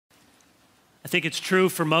I think it's true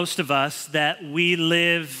for most of us that we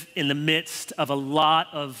live in the midst of a lot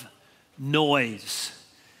of noise.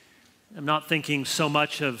 I'm not thinking so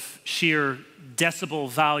much of sheer decibel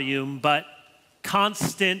volume, but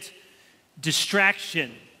constant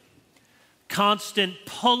distraction, constant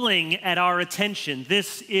pulling at our attention.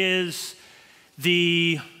 This is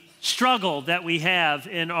the struggle that we have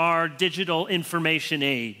in our digital information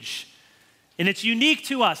age. And it's unique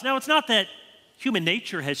to us. Now, it's not that human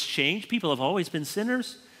nature has changed. People have always been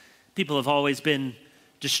sinners. People have always been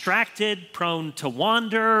distracted, prone to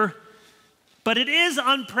wander. But it is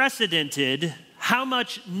unprecedented how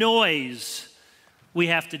much noise we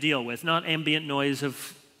have to deal with. Not ambient noise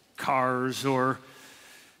of cars or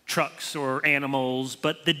trucks or animals,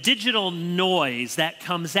 but the digital noise that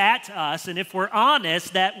comes at us, and if we're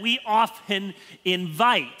honest, that we often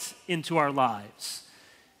invite into our lives.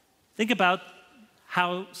 Think about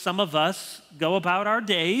how some of us go about our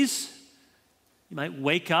days. You might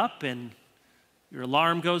wake up and your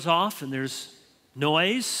alarm goes off and there's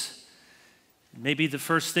noise. Maybe the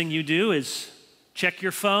first thing you do is check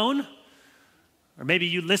your phone, or maybe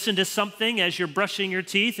you listen to something as you're brushing your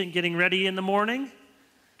teeth and getting ready in the morning.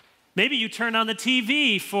 Maybe you turn on the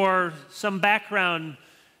TV for some background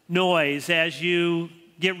noise as you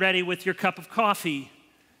get ready with your cup of coffee.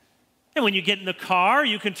 And when you get in the car,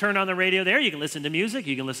 you can turn on the radio there. You can listen to music.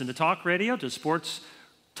 You can listen to talk radio, to sports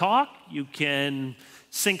talk. You can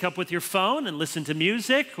sync up with your phone and listen to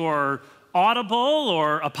music or Audible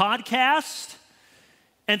or a podcast.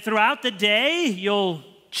 And throughout the day, you'll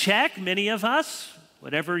check, many of us,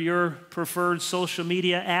 whatever your preferred social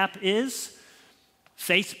media app is,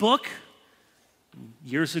 Facebook.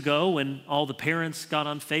 Years ago, when all the parents got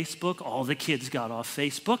on Facebook, all the kids got off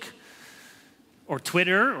Facebook, or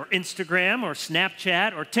Twitter, or Instagram, or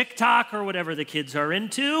Snapchat, or TikTok, or whatever the kids are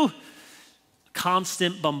into.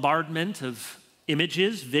 Constant bombardment of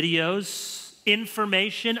images, videos,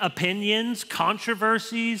 information, opinions,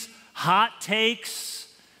 controversies, hot takes.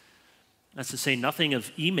 That's to say nothing of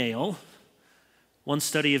email. One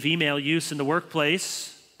study of email use in the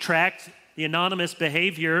workplace tracked the anonymous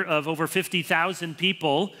behavior of over 50,000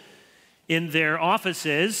 people in their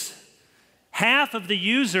offices. Half of the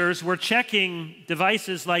users were checking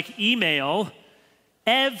devices like email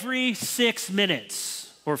every 6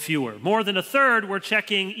 minutes or fewer. More than a third were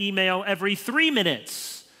checking email every 3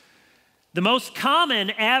 minutes. The most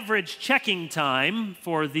common average checking time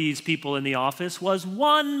for these people in the office was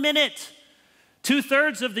 1 minute.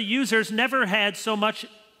 2/3 of the users never had so much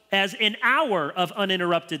as an hour of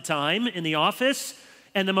uninterrupted time in the office,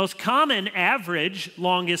 and the most common average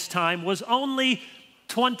longest time was only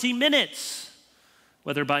 20 minutes,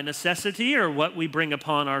 whether by necessity or what we bring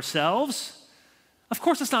upon ourselves. Of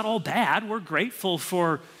course, it's not all bad. We're grateful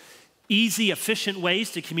for easy, efficient ways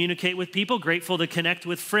to communicate with people, grateful to connect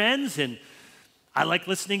with friends, and I like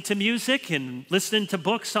listening to music and listening to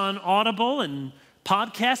books on Audible and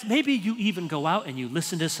podcasts. Maybe you even go out and you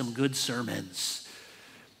listen to some good sermons.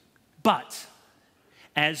 But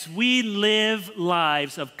as we live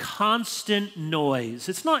lives of constant noise,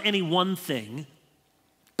 it's not any one thing,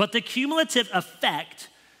 but the cumulative effect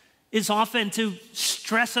is often to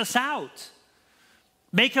stress us out,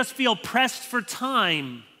 make us feel pressed for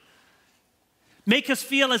time, make us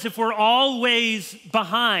feel as if we're always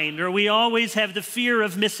behind, or we always have the fear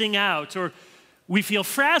of missing out, or we feel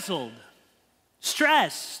frazzled,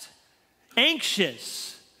 stressed, anxious,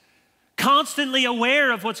 constantly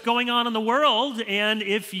aware of what's going on in the world. And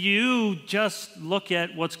if you just look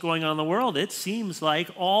at what's going on in the world, it seems like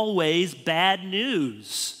always bad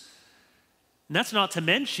news. And that's not to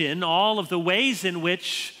mention all of the ways in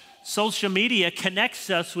which social media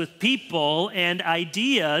connects us with people and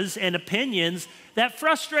ideas and opinions that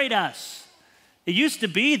frustrate us. It used to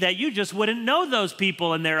be that you just wouldn't know those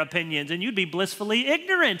people and their opinions, and you'd be blissfully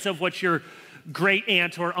ignorant of what your great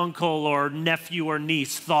aunt or uncle or nephew or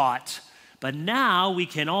niece thought. But now we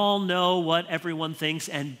can all know what everyone thinks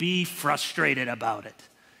and be frustrated about it.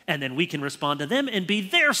 And then we can respond to them and be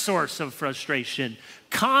their source of frustration.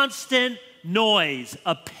 Constant noise,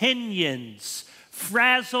 opinions,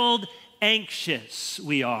 frazzled, anxious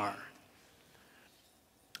we are.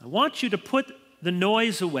 I want you to put the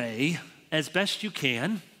noise away as best you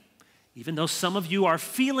can, even though some of you are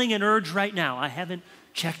feeling an urge right now. I haven't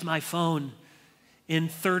checked my phone in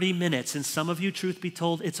 30 minutes, and some of you, truth be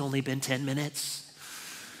told, it's only been 10 minutes.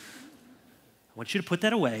 I want you to put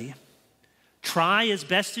that away. Try as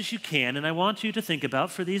best as you can, and I want you to think about,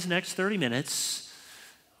 for these next 30 minutes,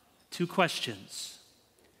 2 questions.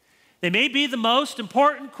 They may be the most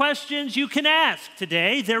important questions you can ask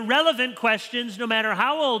today. They're relevant questions no matter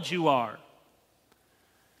how old you are.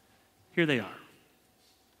 Here they are.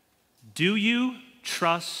 Do you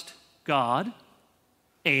trust God?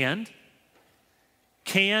 And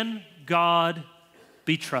can God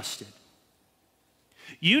be trusted?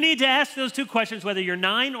 You need to ask those two questions whether you're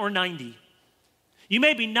 9 or 90. You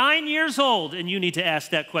may be 9 years old and you need to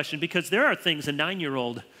ask that question because there are things a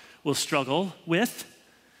 9-year-old will struggle with.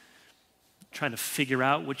 Trying to figure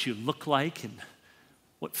out what you look like and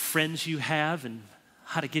what friends you have and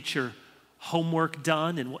how to get your homework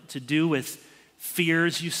done and what to do with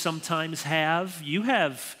fears you sometimes have. You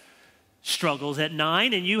have struggles at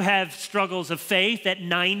 9 and you have struggles of faith at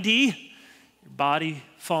 90. Your body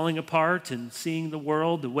falling apart and seeing the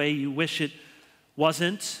world the way you wish it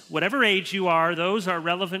wasn't. Whatever age you are, those are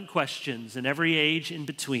relevant questions, and every age in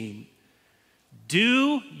between.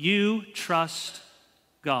 Do you trust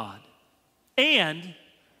God? And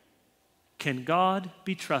can God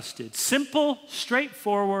be trusted? Simple,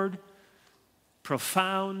 straightforward,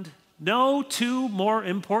 profound. No two more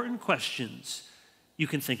important questions you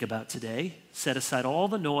can think about today. Set aside all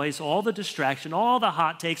the noise, all the distraction, all the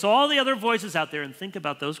hot takes, all the other voices out there, and think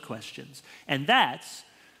about those questions. And that's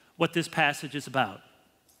what this passage is about.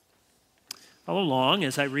 Follow along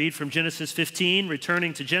as I read from Genesis 15,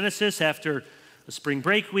 returning to Genesis after a spring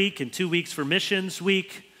break week and 2 weeks for missions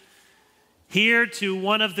week. Here to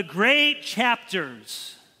one of the great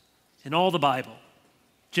chapters in all the Bible,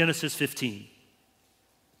 Genesis 15.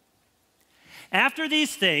 After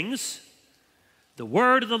these things, the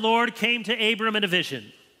word of the Lord came to Abram in a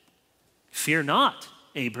vision. Fear not,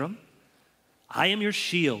 Abram. I am your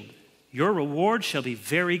shield. Your reward shall be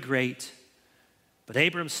very great. But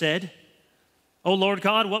Abram said, O Lord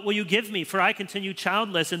God, what will you give me? For I continue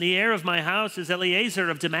childless, and the heir of my house is Eliezer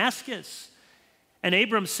of Damascus. And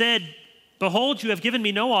Abram said, Behold, you have given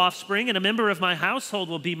me no offspring, and a member of my household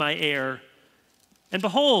will be my heir. And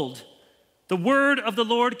behold, the word of the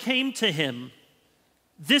Lord came to him.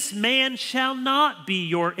 This man shall not be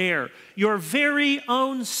your heir. Your very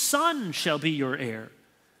own son shall be your heir.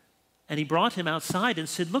 And he brought him outside and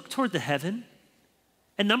said, Look toward the heaven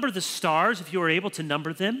and number the stars if you are able to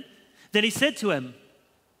number them. Then he said to him,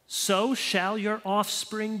 So shall your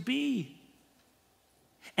offspring be.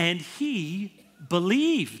 And he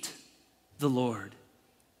believed the Lord,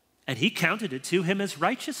 and he counted it to him as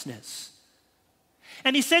righteousness.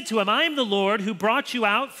 And he said to him, I am the Lord who brought you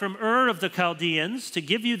out from Ur of the Chaldeans to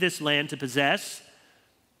give you this land to possess.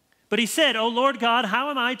 But he said, O Lord God, how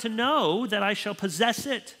am I to know that I shall possess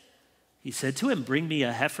it? He said to him, Bring me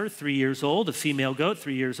a heifer 3 years old, a female goat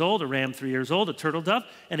 3 years old, a ram 3 years old, a turtle dove,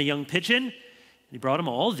 and a young pigeon. And he brought him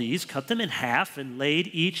all these, cut them in half, and laid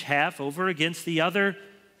each half over against the other.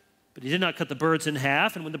 But he did not cut the birds in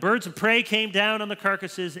half. And when the birds of prey came down on the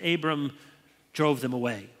carcasses, Abram drove them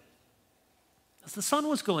away. As the sun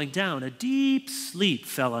was going down, a deep sleep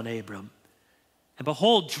fell on Abram. And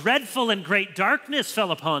behold, dreadful and great darkness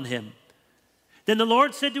fell upon him. Then the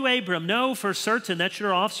Lord said to Abram, Know for certain that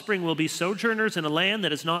your offspring will be sojourners in a land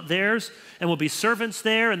that is not theirs, and will be servants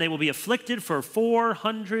there, and they will be afflicted for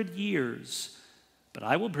 400 years. But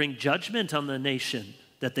I will bring judgment on the nation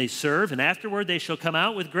that they serve, and afterward they shall come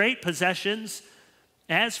out with great possessions.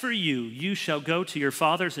 As for you, you shall go to your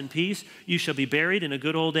fathers in peace. You shall be buried in a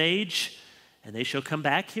good old age. And they shall come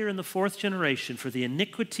back here in the 4th generation, for the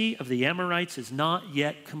iniquity of the Amorites is not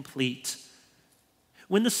yet complete.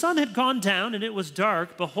 When the sun had gone down and it was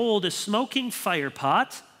dark, behold, a smoking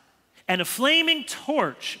firepot and a flaming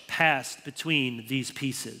torch passed between these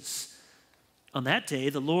pieces. On that day,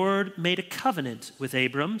 the Lord made a covenant with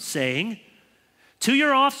Abram, saying, To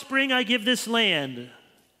your offspring I give this land,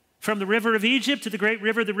 from the river of Egypt to the great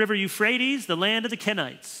river, the river Euphrates, the land of the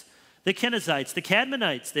Kenites, the Kenizzites, the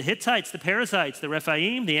Cadmonites, the Hittites, the Perizzites, the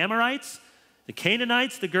Rephaim, the Amorites, the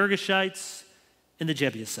Canaanites, the Girgashites, and the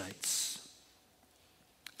Jebusites.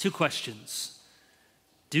 2 questions.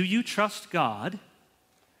 Do you trust God?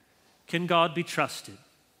 Can God be trusted?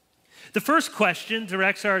 The first question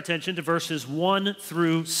directs our attention to verses 1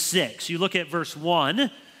 through 6. You look at verse 1.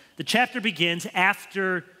 The chapter begins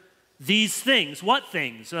after these things. What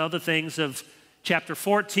things? Well, the things of chapter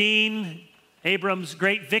 14, Abram's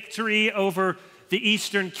great victory over the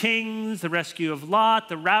eastern kings, the rescue of Lot,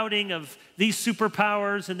 the routing of these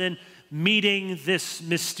superpowers, and then meeting this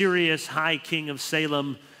mysterious high king of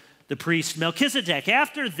Salem, the priest Melchizedek.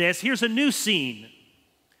 After this, here's a new scene.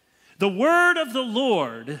 The word of the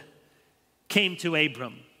Lord came to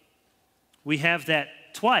Abram. We have that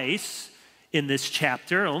twice in this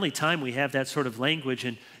chapter, only time we have that sort of language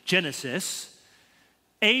in Genesis.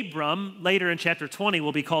 Abram, later in chapter 20,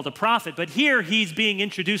 will be called a prophet, but here he's being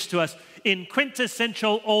introduced to us in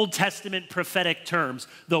quintessential Old Testament prophetic terms.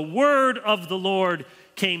 The word of the Lord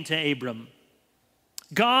came to Abram.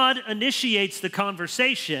 God initiates the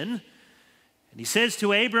conversation, and he says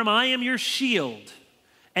to Abram, I am your shield,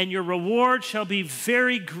 and your reward shall be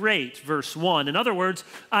very great, verse 1. In other words,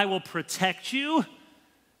 I will protect you,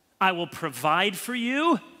 I will provide for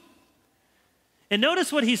you. And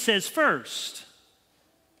notice what he says first,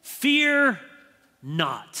 fear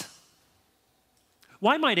not.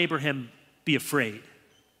 Why might Abraham be afraid?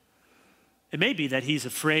 It may be that he's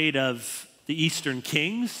afraid of the Eastern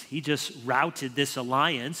kings. He just routed this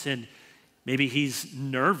alliance, and maybe he's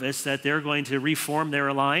nervous that they're going to reform their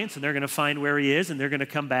alliance and they're going to find where he is and they're going to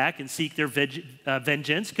come back and seek their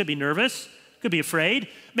vengeance. Could be nervous, could be afraid.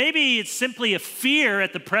 Maybe it's simply a fear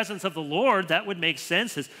at the presence of the Lord. That would make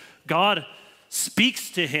sense as God speaks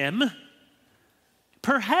to him.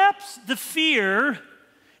 Perhaps the fear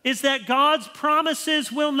is that God's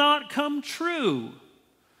promises will not come true.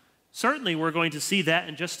 Certainly, we're going to see that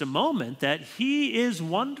in just a moment, that he is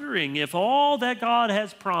wondering if all that God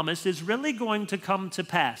has promised is really going to come to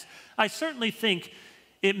pass. I certainly think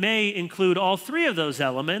it may include all three of those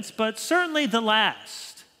elements, but certainly the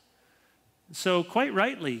last. So quite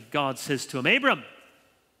rightly, God says to him, Abram,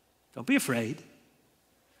 don't be afraid.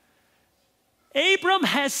 Abram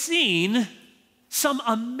has seen some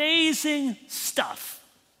amazing stuff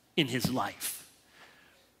in his life.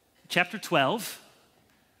 Chapter 12,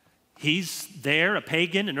 he's there, a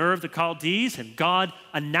pagan in Ur of the Chaldees, and God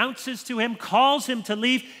announces to him, calls him to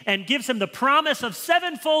leave, and gives him the promise of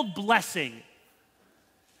sevenfold blessing.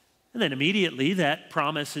 And then immediately that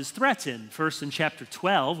promise is threatened. First in chapter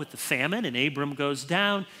 12 with the famine, and Abram goes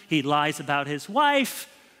down. He lies about his wife,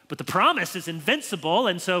 but the promise is invincible,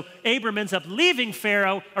 and so Abram ends up leaving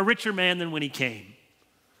Pharaoh a richer man than when he came.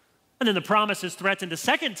 And then the promise is threatened a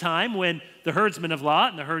second time when the herdsmen of Lot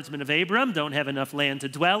and the herdsmen of Abram don't have enough land to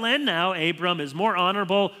dwell in. Now Abram is more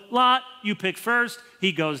honorable. Lot, you pick first.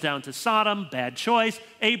 He goes down to Sodom, bad choice.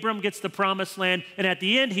 Abram gets the promised land, and at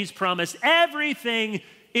the end he's promised everything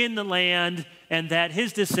in the land, and that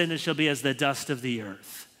his descendants shall be as the dust of the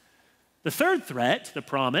earth. The third threat, the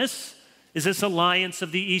promise, is this alliance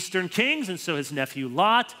of the Eastern kings, and so his nephew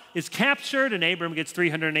Lot is captured, and Abram gets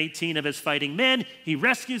 318 of his fighting men. He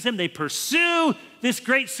rescues them. They pursue this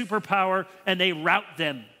great superpower, and they rout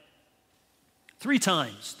them. 3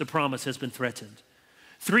 times the promise has been threatened.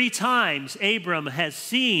 3 times Abram has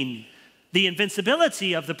seen the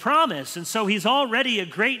invincibility of the promise, and so he's already a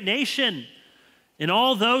great nation, and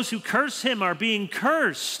all those who curse him are being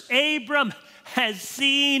cursed. Abram has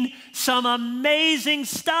seen some amazing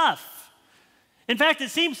stuff. In fact, it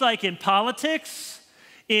seems like in politics,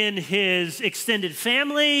 in his extended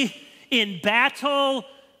family, in battle,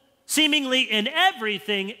 seemingly in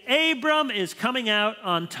everything, Abram is coming out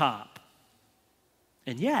on top.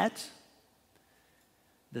 And yet,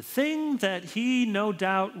 the thing that he no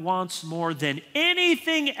doubt wants more than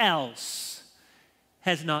anything else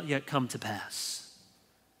has not yet come to pass.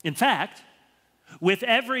 In fact, with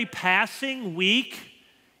every passing week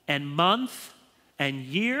and month and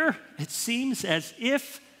year, it seems as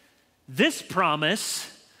if this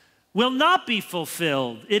promise will not be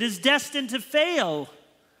fulfilled. It is destined to fail.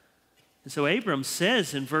 And so Abram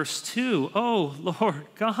says in verse 2, oh, Lord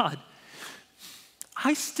God,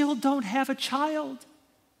 I still don't have a child.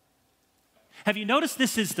 Have you noticed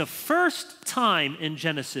this is the first time in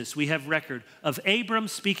Genesis we have record of Abram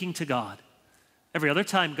speaking to God? Every other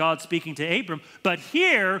time God's speaking to Abram, but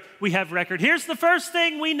here we have record. Here's the first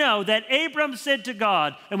thing we know that Abram said to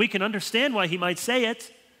God, and we can understand why he might say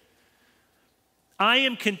it. I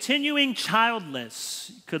am continuing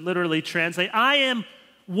childless. You could literally translate, I am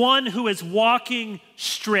one who is walking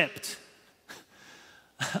stripped.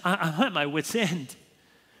 I'm at my wit's end.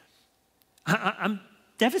 I'm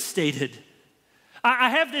devastated. I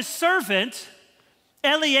have this servant,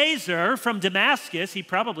 Eliezer from Damascus. He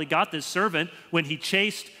probably got this servant when he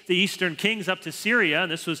chased the Eastern kings up to Syria,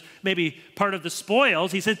 and this was maybe part of the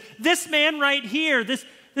spoils. He said, this man right here, this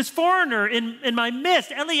foreigner in my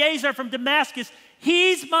midst, Eliezer from Damascus,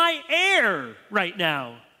 he's my heir right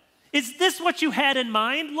now. Is this what you had in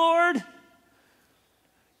mind, Lord?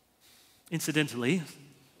 Incidentally,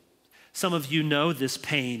 some of you know this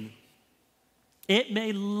pain. It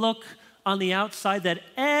may look on the outside that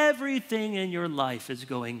everything in your life is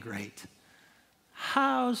going great.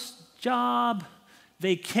 House, job,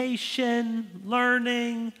 vacation,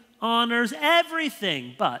 learning, honors,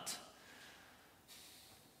 everything, but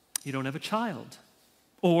you don't have a child.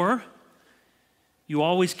 Or you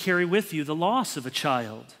always carry with you the loss of a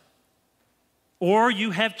child. Or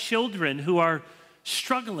you have children who are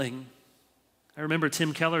struggling. I remember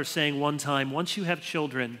Tim Keller saying one time, once you have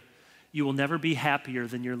children, you will never be happier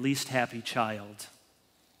than your least happy child.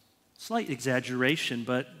 slight exaggeration,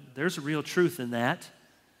 but there's a real truth in that.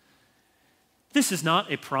 This is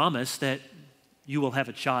not a promise that you will have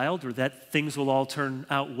a child or that things will all turn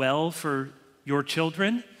out well for your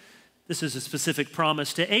children. This is a specific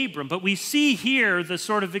promise to Abram, but we see here the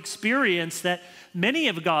sort of experience that many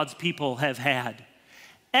of God's people have had.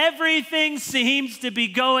 Everything seems to be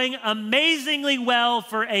going amazingly well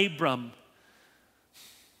for Abram,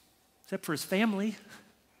 except for his family.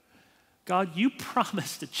 God, you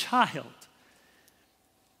promised a child.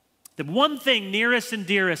 The one thing nearest and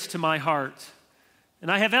dearest to my heart,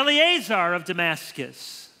 and I have Eleazar of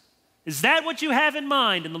Damascus. Is that what you have in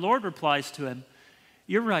mind? And the Lord replies to him,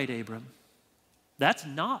 you're right, Abram. That's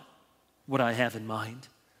not what I have in mind.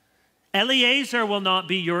 Eleazar will not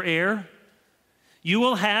be your heir. You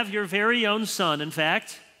will have your very own son. In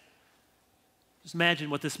fact, just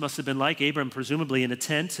imagine what this must have been like. Abram presumably in a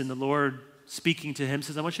tent, and the Lord speaking to him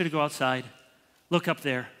says, I want you to go outside. Look up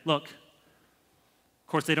there. Look. Of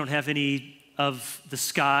course, they don't have any of the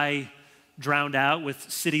sky drowned out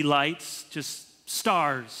with city lights, just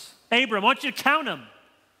stars. Abram, I want you to count them.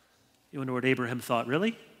 You wonder what Abraham thought,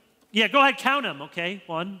 really? Yeah, go ahead, count them. Okay,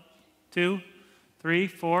 1, 2, 3,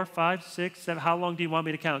 4, 5, 6, 7. How long do you want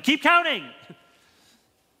me to count? Keep counting.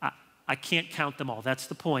 I can't count them all. That's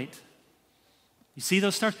the point. You see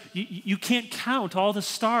those stars? You can't count all the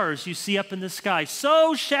stars you see up in the sky.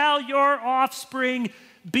 So shall your offspring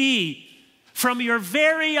be from your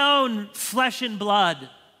very own flesh and blood.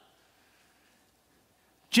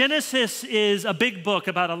 Genesis is a big book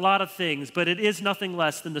about a lot of things, but it is nothing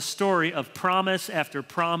less than the story of promise after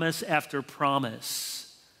promise after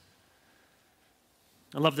promise.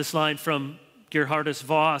 I love this line from Gerhardus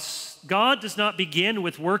Voss. God does not begin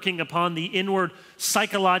with working upon the inward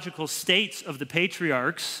psychological states of the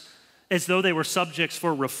patriarchs as though they were subjects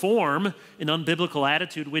for reform, an unbiblical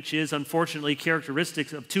attitude which is unfortunately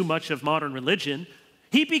characteristic of too much of modern religion.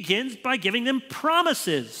 He begins by giving them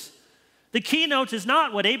promises. The keynote is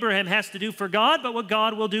not what Abraham has to do for God, but what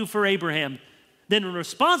God will do for Abraham. Then in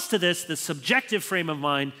response to this, the subjective frame of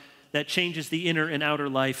mind that changes the inner and outer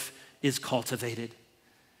life is cultivated.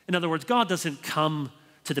 In other words, God doesn't come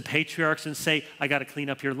to the patriarchs and say, I got to clean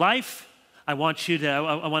up your life. I want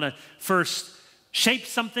to first shape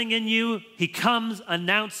something in you. He comes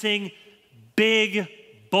announcing big,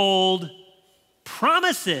 bold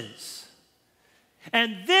promises.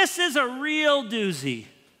 And this is a real doozy.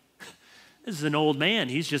 This is an old man.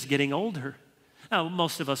 He's just getting older. Now,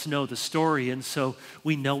 most of us know the story, and so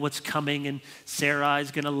we know what's coming, and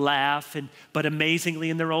Sarai's going to laugh, but amazingly,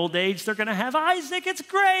 in their old age, they're going to have Isaac. It's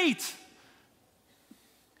great.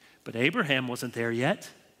 But Abraham wasn't there yet.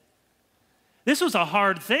 This was a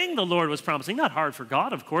hard thing the Lord was promising. Not hard for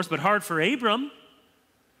God, of course, but hard for Abram.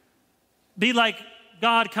 Be like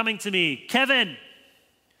God coming to me, Kevin,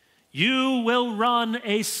 you will run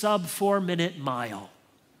a sub-4-minute mile.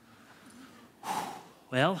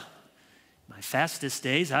 Well, my fastest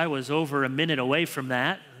days, I was over a minute away from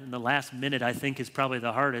that. And the last minute, I think, is probably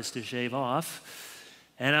the hardest to shave off.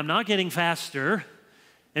 And I'm not getting faster.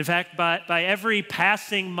 In fact, by every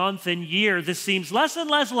passing month and year, this seems less and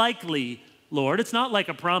less likely, Lord. It's not like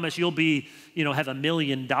a promise you'll be, have $1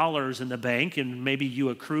 million in the bank and maybe you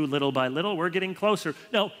accrue little by little. We're getting closer.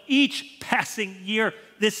 No, each passing year,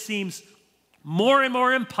 this seems more and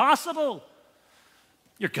more impossible.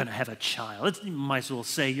 You're going to have a child. You might as well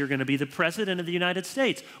say you're going to be the president of the United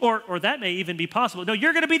States. Or that may even be possible. No,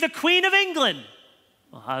 you're going to be the Queen of England.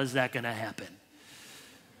 Well, how is that going to happen?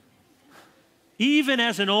 Even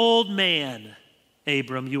as an old man,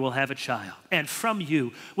 Abram, you will have a child. And from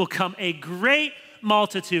you will come a great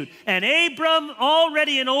multitude. And Abram,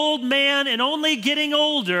 already an old man and only getting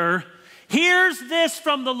older, hears this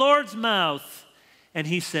from the Lord's mouth. And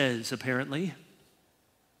he says, apparently,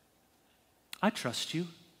 I trust you.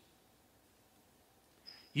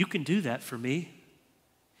 You can do that for me.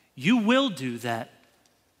 You will do that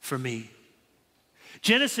for me.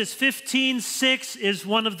 Genesis 15:6 is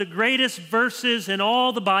one of the greatest verses in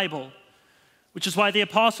all the Bible, which is why the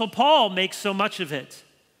Apostle Paul makes so much of it.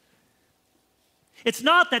 It's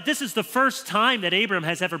not that this is the first time that Abram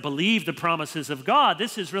has ever believed the promises of God.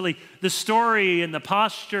 This is really the story and the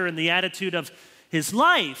posture and the attitude of his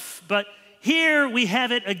life. But here we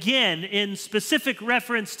have it again in specific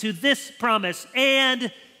reference to this promise.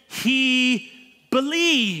 And he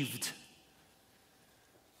believed.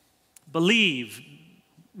 Believe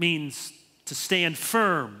means to stand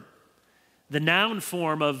firm. The noun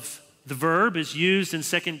form of the verb is used in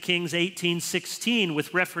 2 Kings 18:16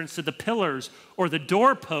 with reference to the pillars or the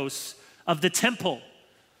doorposts of the temple.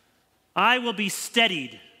 I will be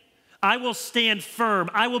steadied. I will stand firm.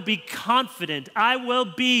 I will be confident. I will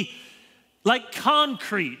be like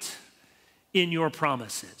concrete in your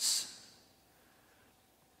promises.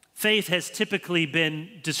 Faith has typically been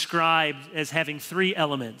described as having three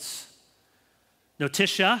elements: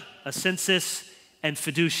 notitia, assensus, and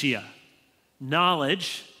fiducia.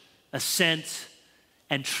 Knowledge, assent,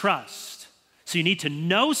 and trust. So you need to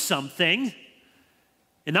know something,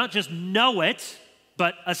 and not just know it,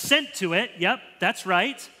 but assent to it. Yep, that's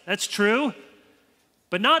right, that's true.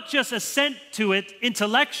 But not just assent to it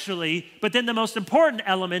intellectually, but then the most important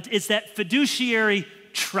element is that fiduciary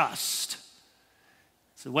trust.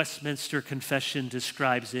 So Westminster Confession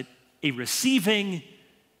describes it: a receiving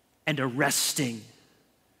and a resting.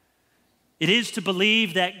 It is to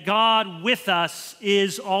believe that God with us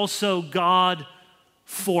is also God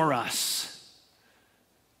for us.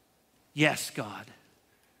 Yes, God,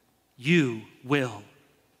 you will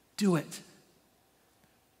do it.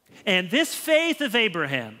 And this faith of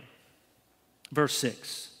Abraham, verse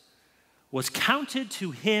 6, was counted to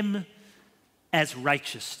him as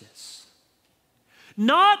righteousness.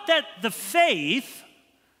 Not that the faith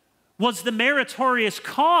was the meritorious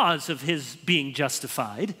cause of his being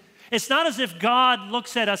justified. It's not as if God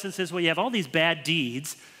looks at us and says, well, you have all these bad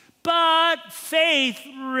deeds, but faith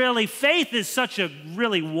is such a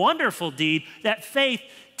really wonderful deed that faith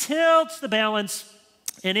tilts the balance,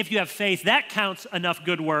 and if you have faith, that counts enough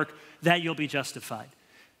good work that you'll be justified.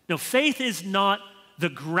 No, faith is not the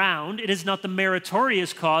ground, it is not the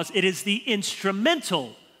meritorious cause, it is the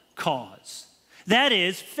instrumental cause. That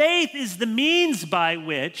is, faith is the means by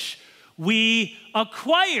which we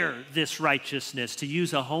acquire this righteousness. To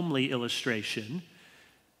use a homely illustration,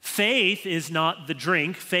 faith is not the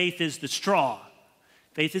drink, faith is the straw.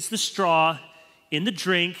 Faith is the straw in the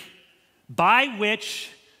drink by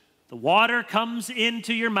which the water comes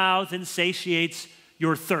into your mouth and satiates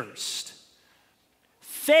your thirst.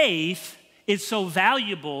 Faith is so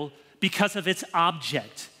valuable because of its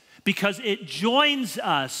object, because it joins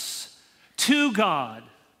us to God.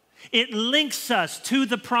 It links us to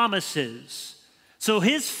the promises. So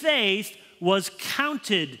his faith was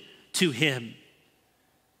counted to him.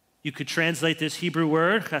 You could translate this Hebrew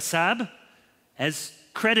word, chasab, as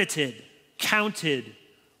credited, counted,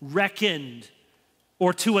 reckoned,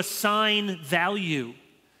 or to assign value.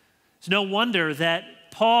 It's no wonder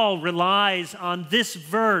that Paul relies on this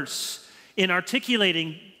verse in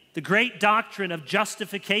articulating the great doctrine of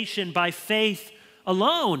justification by faith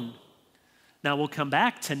alone. Now, we'll come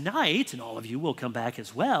back tonight, and all of you will come back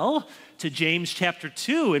as well, to James chapter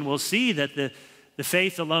 2, and we'll see that the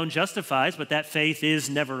faith alone justifies, but that faith is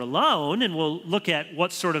never alone, and we'll look at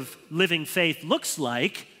what sort of living faith looks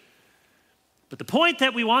like. But the point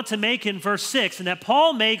that we want to make in verse 6, and that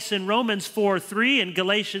Paul makes in Romans 4:3 and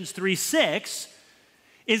Galatians 3:6,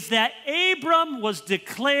 is that Abram was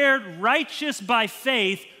declared righteous by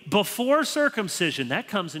faith before circumcision. That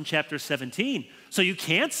comes in chapter 17. So you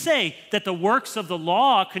can't say that the works of the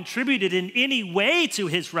law contributed in any way to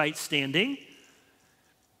his right standing.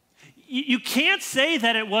 You can't say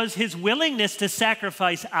that it was his willingness to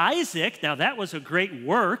sacrifice Isaac. Now, that was a great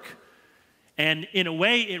work, and in a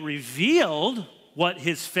way it revealed what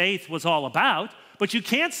his faith was all about, but you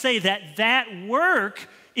can't say that that work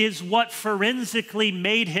is what forensically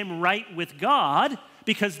made him right with God,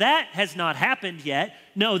 because that has not happened yet.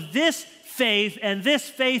 No, this faith and this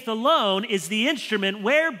faith alone is the instrument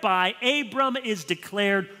whereby Abram is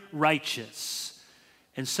declared righteous.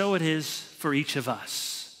 And so it is for each of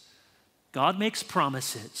us. God makes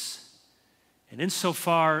promises, and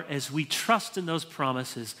insofar as we trust in those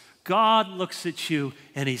promises, God looks at you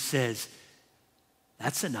and he says,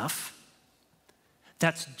 that's enough.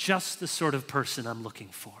 That's just the sort of person I'm looking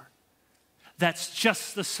for. That's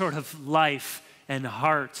just the sort of life and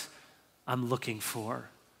heart I'm looking for.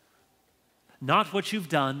 Not what you've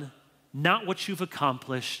done, not what you've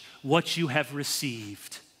accomplished, what you have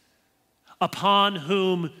received, upon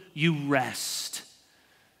whom you rest.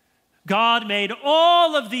 God made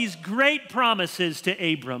all of these great promises to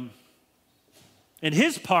Abram, and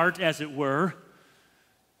his part, as it were,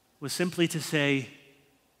 was simply to say,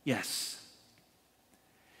 yes.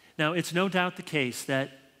 Now, it's no doubt the case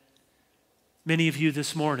that many of you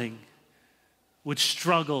this morning would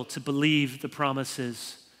struggle to believe the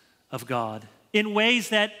promises of God in ways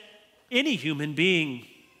that any human being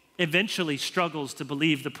eventually struggles to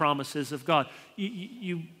believe the promises of God.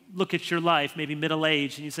 You look at your life, maybe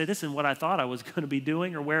middle-aged, and you say, this isn't what I thought I was going to be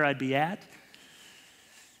doing or where I'd be at.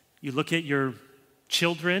 You look at your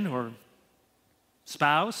children or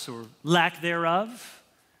spouse or lack thereof.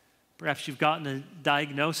 Perhaps you've gotten a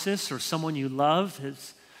diagnosis, or someone you love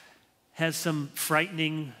has some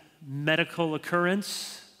frightening medical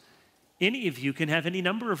occurrence, Any of you can have any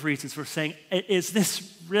number of reasons for saying, is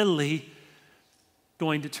this really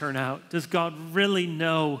going to turn out? Does God really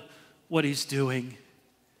know what he's doing?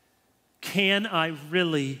 Can I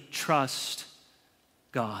really trust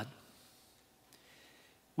God?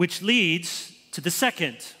 Which leads to the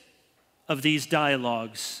second of these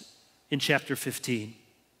dialogues in chapter 15.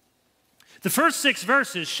 The first 6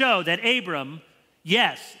 verses show that Abram,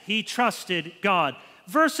 yes, he trusted God.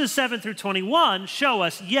 Verses 7 through 21 show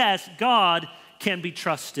us, yes, God can be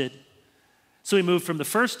trusted. So we move from the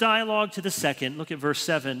first dialogue to the second. Look at verse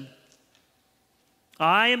 7.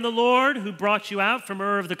 I am the Lord who brought you out from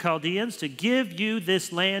Ur of the Chaldeans to give you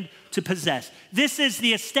this land to possess. This is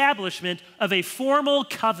the establishment of a formal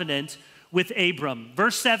covenant with Abram.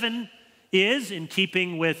 Verse 7 is, in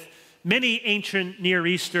keeping with many ancient Near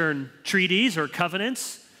Eastern treaties or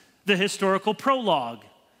covenants, the historical prologue.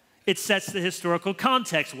 It sets the historical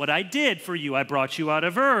context. What I did for you, I brought you out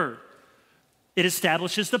of Ur. It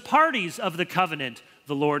establishes the parties of the covenant,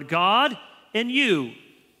 the Lord God and you.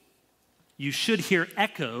 You should hear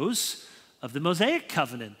echoes of the Mosaic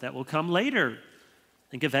covenant that will come later.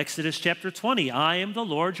 Think of Exodus chapter 20. I am the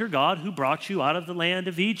Lord your God who brought you out of the land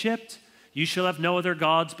of Egypt. You shall have no other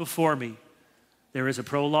gods before me. There is a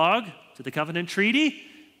prologue to the covenant treaty,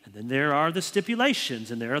 and then there are the stipulations,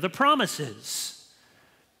 and there are the promises.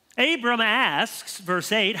 Abram asks,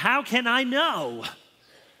 verse 8, how can I know?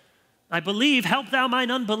 I believe, help thou mine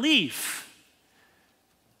unbelief.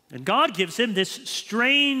 And God gives him this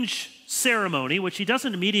strange ceremony, which he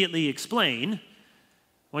doesn't immediately explain. I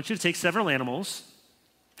want you to take several animals,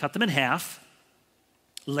 cut them in half,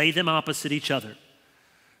 lay them opposite each other,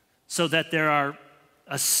 so that there are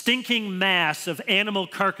a stinking mass of animal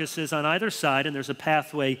carcasses on either side, and there's a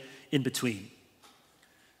pathway in between.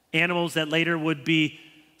 Animals that later would be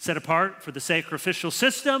set apart for the sacrificial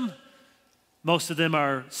system. Most of them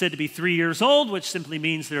are said to be 3 years old, which simply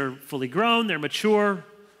means they're fully grown, they're mature.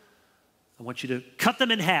 I want you to cut them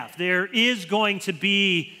in half. There is going to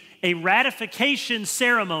be a ratification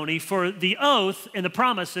ceremony for the oath and the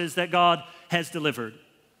promises that God has delivered.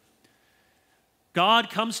 God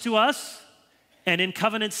comes to us, and in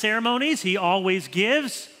covenant ceremonies, he always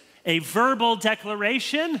gives a verbal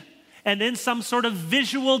declaration and then some sort of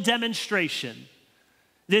visual demonstration.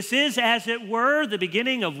 This is, as it were, the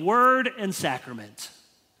beginning of word and sacrament.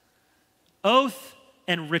 Oath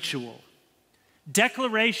and ritual.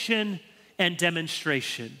 Declaration and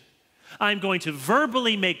demonstration. I'm going to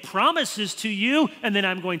verbally make promises to you, and then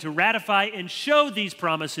I'm going to ratify and show these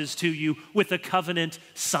promises to you with a covenant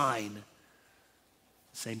sign.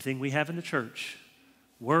 Same thing we have in the church.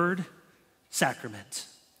 Word, sacrament.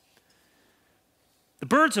 The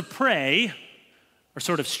birds of prey are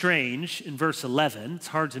sort of strange in verse 11. It's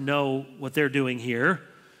hard to know what they're doing here.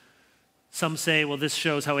 Some say, well, this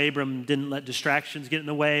shows how Abram didn't let distractions get in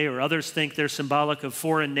the way, or others think they're symbolic of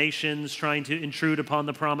foreign nations trying to intrude upon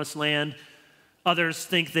the promised land. Others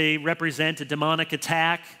think they represent a demonic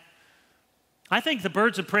attack. I think the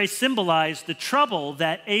birds of prey symbolize the trouble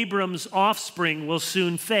that Abram's offspring will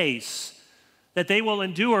soon face, that they will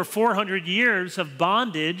endure 400 years of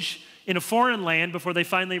bondage in a foreign land before they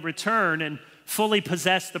finally return and fully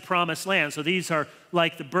possess the promised land. So these are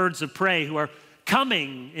like the birds of prey who are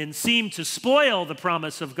coming and seem to spoil the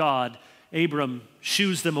promise of God. Abram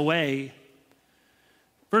shoos them away.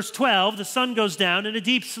 Verse 12, the sun goes down and a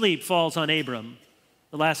deep sleep falls on Abram.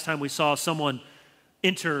 The last time we saw someone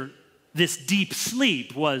enter this deep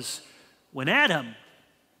sleep was when Adam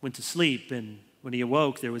went to sleep, and when he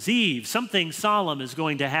awoke, there was Eve. Something solemn is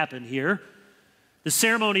going to happen here. The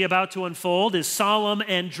ceremony about to unfold is solemn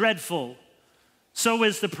and dreadful. So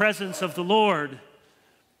is the presence of the Lord.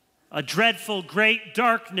 A dreadful, great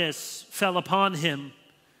darkness fell upon him.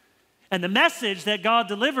 And the message that God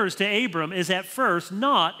delivers to Abram is at first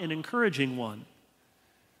not an encouraging one.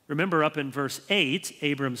 Remember up in verse 8,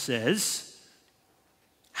 Abram says,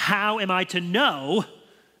 how am I to know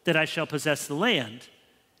that I shall possess the land?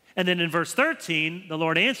 And then in verse 13, the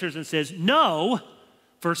Lord answers and says, know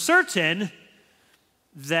for certain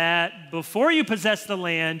that before you possess the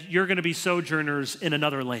land, you're going to be sojourners in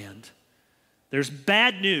another land. There's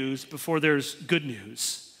bad news before there's good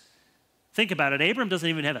news. Think about it. Abram doesn't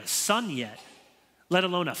even have a son yet, let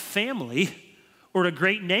alone a family or a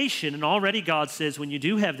great nation. And already God says, when you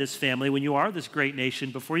do have this family, when you are this great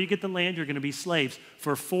nation, before you get the land, you're going to be slaves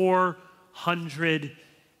for 400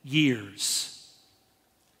 years.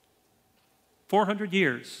 400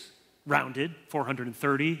 years, rounded,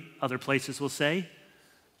 430, other places will say.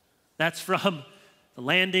 That's from the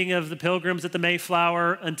landing of the pilgrims at the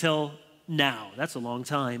Mayflower until now. That's a long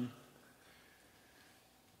time.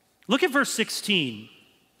 Look at verse 16.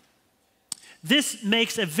 This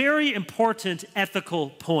makes a very important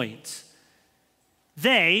ethical point.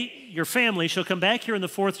 They, your family, shall come back here in the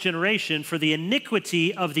fourth generation, for the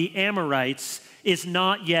iniquity of the Amorites is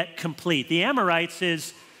not yet complete. The Amorites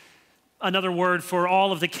is another word for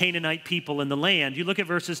all of the Canaanite people in the land. You look at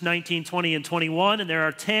verses 19, 20, and 21, and there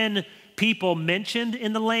are 10 people mentioned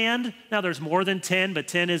in the land. Now there's more than 10, but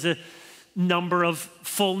 10 is a number of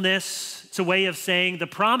fullness. It's a way of saying the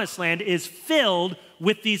promised land is filled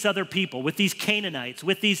with these other people, with these Canaanites,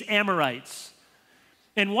 with these Amorites.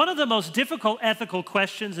 And one of the most difficult ethical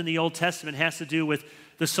questions in the Old Testament has to do with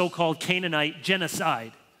the so-called Canaanite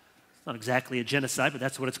genocide. It's not exactly a genocide, but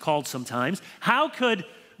that's what it's called sometimes. How could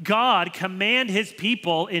God command his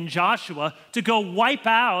people in Joshua to go wipe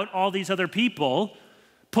out all these other people,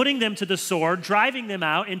 putting them to the sword, driving them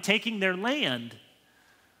out, and taking their land?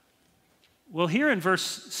 Well, here in verse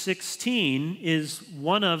 16 is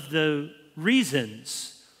one of the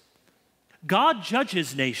reasons. God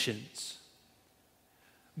judges nations.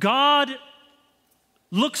 God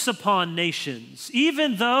looks upon nations,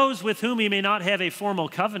 even those with whom he may not have a formal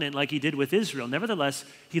covenant like he did with Israel. Nevertheless,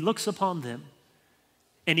 he looks upon them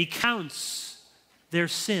and he counts their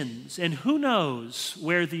sins. And who knows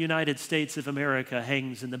where the United States of America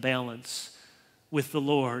hangs in the balance with the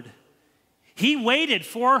Lord. He waited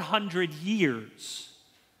 400 years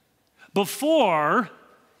before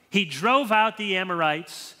he drove out the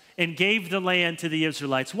Amorites and gave the land to the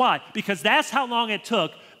Israelites. Why? Because that's how long it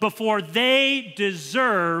took before they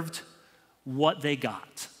deserved what they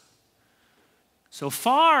got. So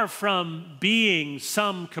far from being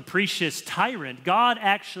some capricious tyrant, God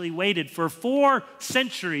actually waited for 4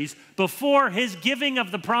 centuries before his giving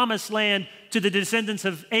of the promised land to the descendants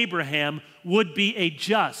of Abraham would be a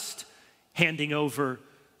just handing over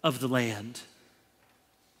of the land.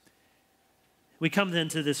 We come then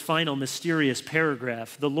to this final mysterious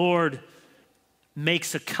paragraph. The Lord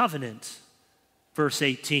makes a covenant, verse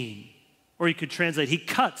 18. Or you could translate, he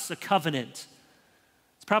cuts a covenant.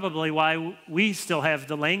 It's probably why we still have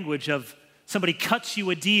the language of somebody cuts you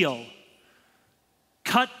a deal.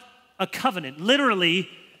 Cut a covenant. Literally,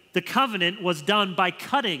 the covenant was done by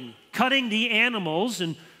cutting the animals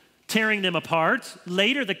and tearing them apart.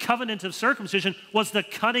 Later, the covenant of circumcision was the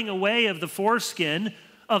cutting away of the foreskin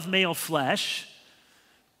of male flesh.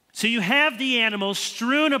 So you have the animals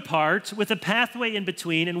strewn apart with a pathway in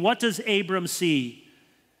between, and what does Abram see?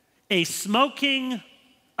 A smoking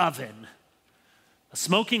oven, a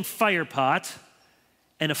smoking fire pot,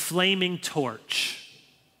 and a flaming torch.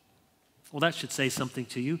 Well, that should say something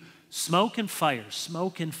to you. Smoke and fire,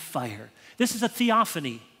 smoke and fire. This is a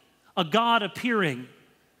theophany, a God appearing.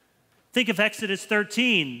 Think of Exodus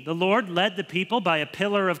 13. The Lord led the people by a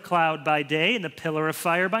pillar of cloud by day and a pillar of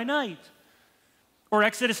fire by night. Or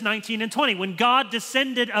Exodus 19 and 20, when God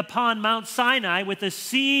descended upon Mount Sinai with a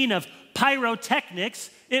scene of pyrotechnics,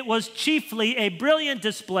 it was chiefly a brilliant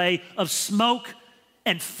display of smoke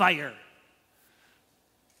and fire.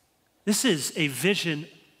 This is a vision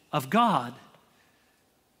of God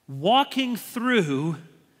walking through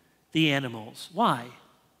the animals. Why?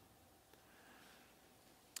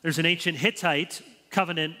 There's an ancient Hittite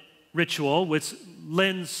covenant ritual which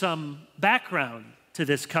lends some background to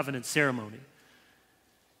this covenant ceremony.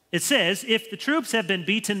 It says, if the troops have been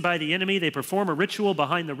beaten by the enemy, they perform a ritual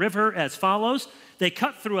behind the river as follows. They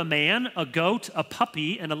cut through a man, a goat, a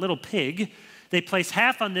puppy, and a little pig. They place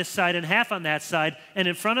half on this side and half on that side, and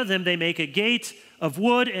in front of them they make a gate of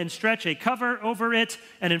wood and stretch a cover over it.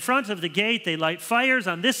 And in front of the gate they light fires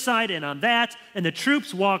on this side and on that, and the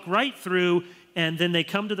troops walk right through, and then they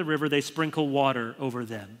come to the river, they sprinkle water over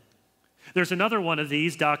them. There's another one of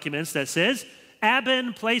these documents that says,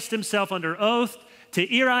 Abin placed himself under oath to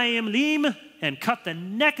Lim and cut the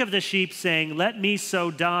neck of the sheep, saying, let me so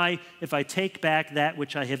die if I take back that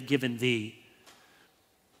which I have given thee.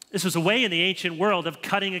 This was a way in the ancient world of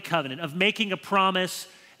cutting a covenant, of making a promise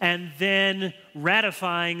and then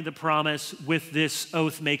ratifying the promise with this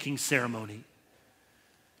oath-making ceremony.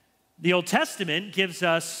 The Old Testament gives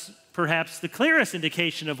us perhaps the clearest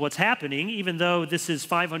indication of what's happening, even though this is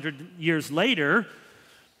 500 years later.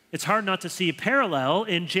 It's hard not to see a parallel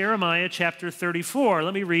in Jeremiah chapter 34.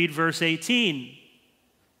 Let me read verse 18.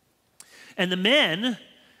 And the men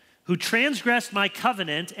who transgressed my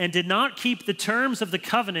covenant and did not keep the terms of the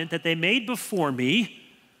covenant that they made before me,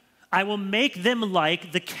 I will make them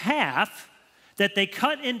like the calf that they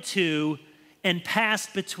cut in two and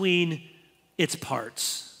passed between its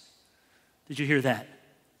parts. Did you hear that?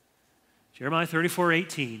 Jeremiah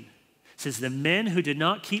 34:18. Says, the men who did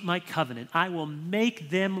not keep my covenant, I will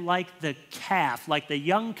make them like the calf, like the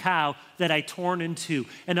young cow that I torn in two.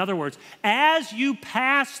 In other words, as you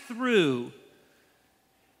pass through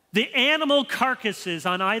the animal carcasses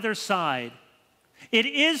on either side. It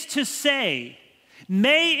is to say,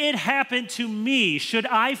 may it happen to me should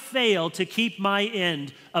I fail to keep my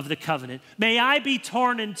end of the covenant. May I be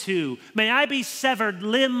torn in two. May I be severed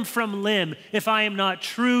limb from limb if I am not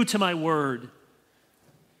true to my word.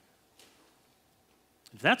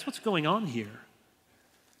 If that's what's going on here,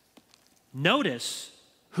 notice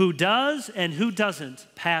who does and who doesn't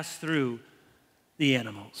pass through the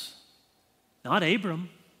animals. Not Abram.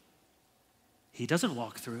 He doesn't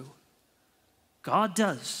walk through. God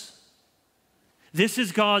does. This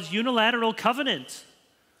is God's unilateral covenant.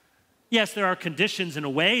 Yes, there are conditions in a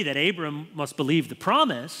way that Abram must believe the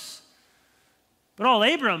promise, but all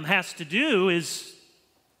Abram has to do is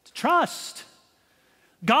to trust.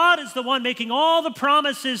 God is the one making all the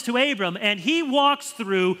promises to Abram, and he walks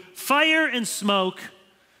through fire and smoke.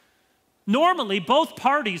 Normally, both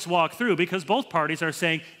parties walk through because both parties are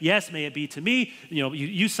saying, yes, may it be to me.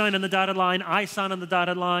 You sign on the dotted line, I sign on the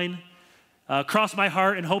dotted line. Cross my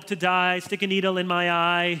heart and hope to die, stick a needle in my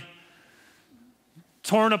eye,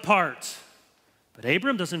 torn apart. But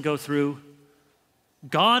Abram doesn't go through.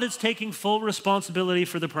 God is taking full responsibility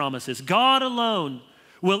for the promises. God alone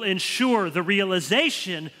will ensure the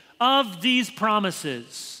realization of these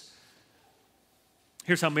promises.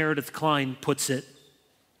 Here's how Meredith Kline puts it.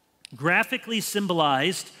 Graphically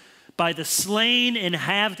symbolized by the slain and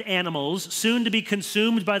halved animals, soon to be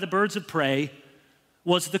consumed by the birds of prey,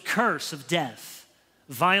 was the curse of death,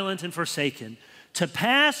 violent and forsaken. To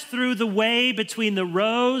pass through the way between the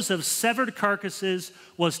rows of severed carcasses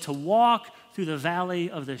was to walk through the valley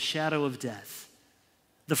of the shadow of death.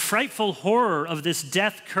 The frightful horror of this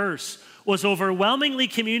death curse was overwhelmingly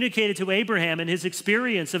communicated to Abraham in his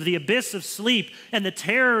experience of the abyss of sleep and the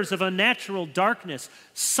terrors of unnatural darkness.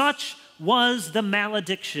 Such was the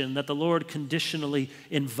malediction that the Lord conditionally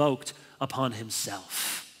invoked upon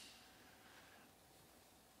himself.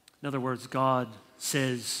 In other words, God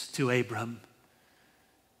says to Abram,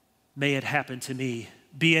 may it happen to me,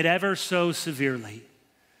 be it ever so severely,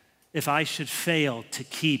 if I should fail to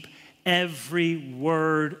keep every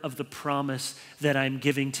word of the promise that I'm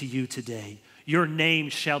giving to you today. Your name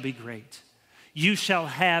shall be great. You shall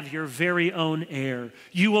have your very own heir.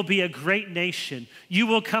 You will be a great nation. You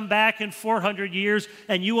will come back in 400 years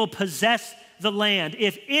and you will possess the land.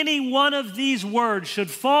 If any one of these words should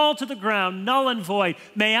fall to the ground, null and void,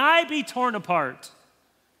 may I be torn apart.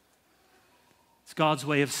 It's God's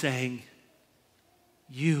way of saying,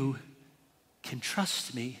 you can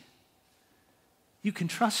trust me. You can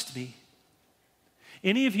trust me.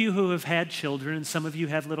 Any of you who have had children, and some of you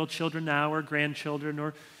have little children now or grandchildren,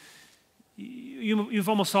 or you've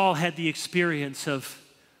almost all had the experience of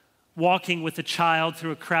walking with a child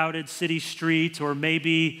through a crowded city street, or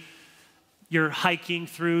maybe you're hiking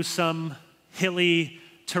through some hilly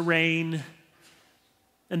terrain,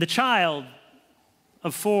 and the child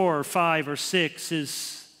of 4 or 5 or 6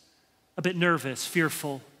 is a bit nervous,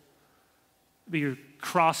 fearful. Maybe you're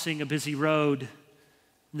crossing a busy road,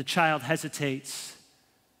 and the child hesitates.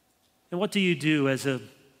 And what do you do as a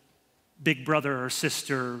big brother or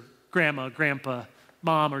sister, grandma, grandpa,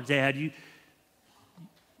 mom or dad? You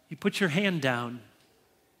put your hand down.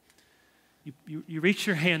 You reach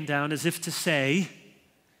your hand down as if to say,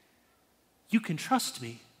 you can trust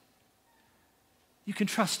me. You can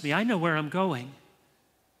trust me. I know where I'm going.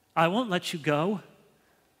 I won't let you go.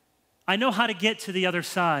 I know how to get to the other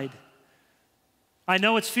side. I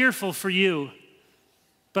know it's fearful for you,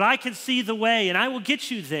 but I can see the way and I will get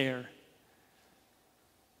you there.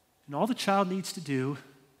 And all the child needs to do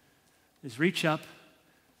is reach up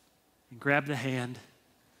and grab the hand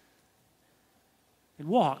and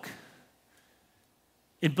walk.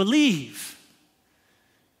 And believe.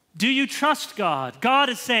 Do you trust God? God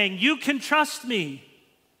is saying, you can trust me.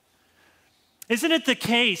 Isn't it the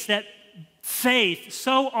case that faith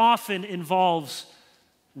so often involves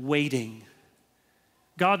waiting?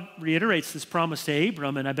 God reiterates this promise to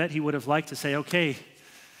Abram, and I bet he would have liked to say, okay,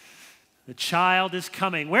 the child is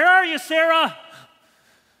coming. Where are you, Sarah?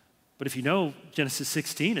 But if you know Genesis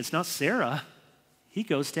 16, it's not Sarah. He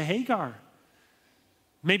goes to Hagar.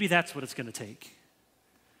 Maybe that's what it's going to take.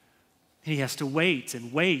 He has to wait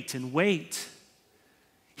and wait and wait.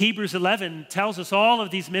 Hebrews 11 tells us all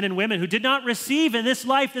of these men and women who did not receive in this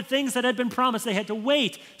life the things that had been promised. They had to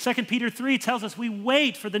wait. 2 Peter 3 tells us we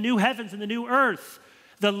wait for the new heavens and the new earth.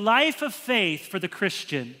 The life of faith for the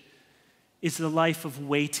Christian is the life of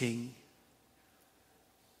waiting.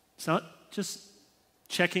 It's not just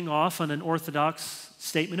checking off on an orthodox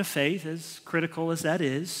statement of faith, as critical as that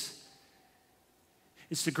is.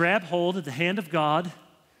 It's to grab hold of the hand of God,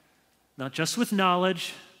 not just with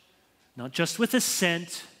knowledge, not just with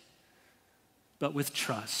assent, but with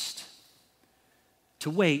trust. To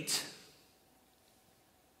wait.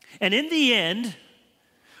 And in the end,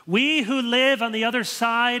 we who live on the other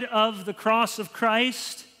side of the cross of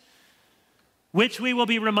Christ, which we will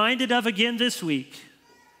be reminded of again this week,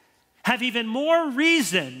 have even more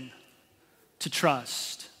reason to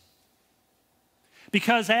trust.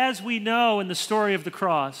 Because as we know in the story of the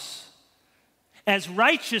cross, as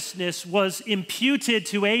righteousness was imputed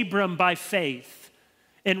to Abram by faith,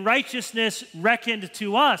 and righteousness reckoned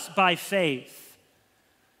to us by faith,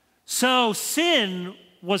 so sin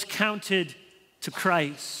was counted to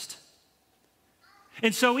Christ.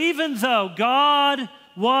 And so even though God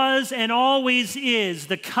was and always is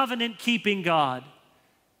the covenant-keeping God,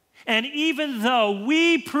 and even though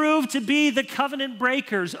we prove to be the covenant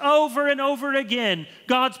breakers over and over again,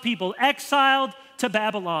 God's people exiled to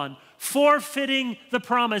Babylon, forfeiting the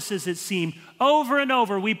promises, it seemed, over and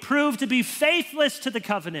over, we prove to be faithless to the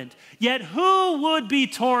covenant. Yet who would be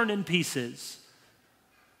torn in pieces?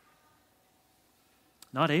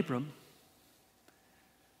 Not Abram,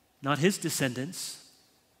 not his descendants,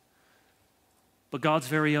 but God's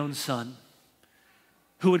very own son,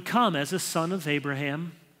 who would come as a son of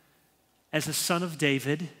Abraham, as a son of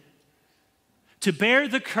David, to bear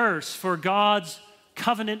the curse for God's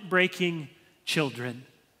covenant-breaking children,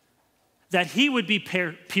 that he would be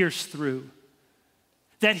pierced through,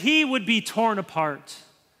 that he would be torn apart,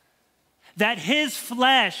 that his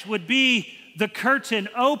flesh would be the curtain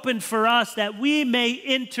opened for us that we may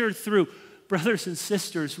enter through. Brothers and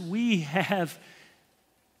sisters, we have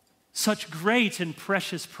such great and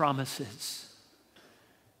precious promises.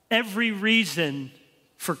 Every reason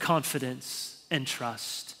for confidence and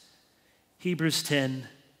trust. Hebrews 10,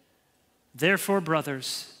 therefore,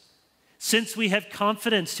 brothers, since we have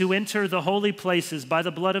confidence to enter the holy places by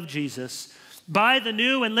the blood of Jesus, by the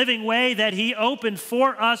new and living way that he opened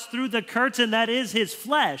for us through the curtain that is his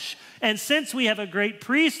flesh, and since we have a great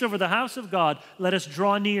priest over the house of God, let us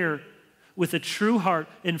draw near with a true heart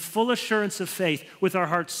in full assurance of faith, with our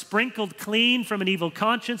hearts sprinkled clean from an evil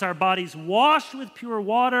conscience, our bodies washed with pure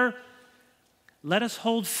water. Let us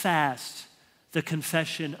hold fast the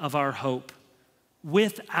confession of our hope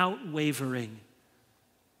without wavering,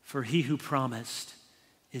 for he who promised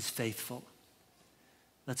is faithful.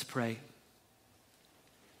 Let's pray.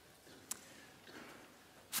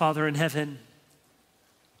 Father in heaven,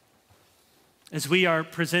 as we are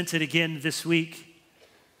presented again this week,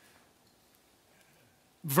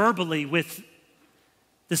 verbally with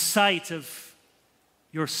the sight of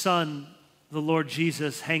your Son, the Lord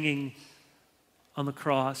Jesus, hanging on the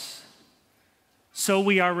cross, so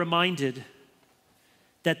we are reminded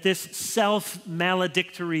that this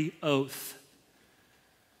self-maledictory oath,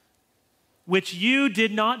 which you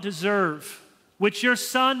did not deserve, which your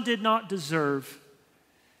Son did not deserve,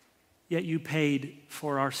 yet you paid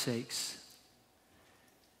for our sakes.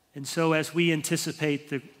 And so as we anticipate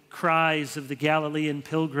the cries of the Galilean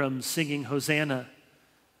pilgrims singing Hosanna,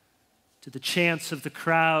 to the chants of the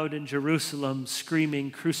crowd in Jerusalem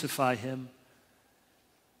screaming, crucify him,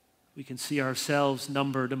 we can see ourselves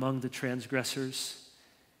numbered among the transgressors,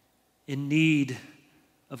 in need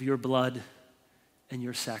of your blood and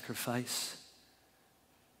your sacrifice.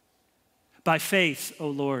 By faith, O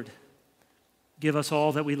Lord, give us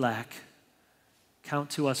all that we lack. Count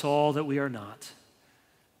to us all that we are not.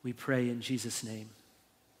 We pray in Jesus' name.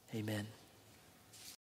 Amen.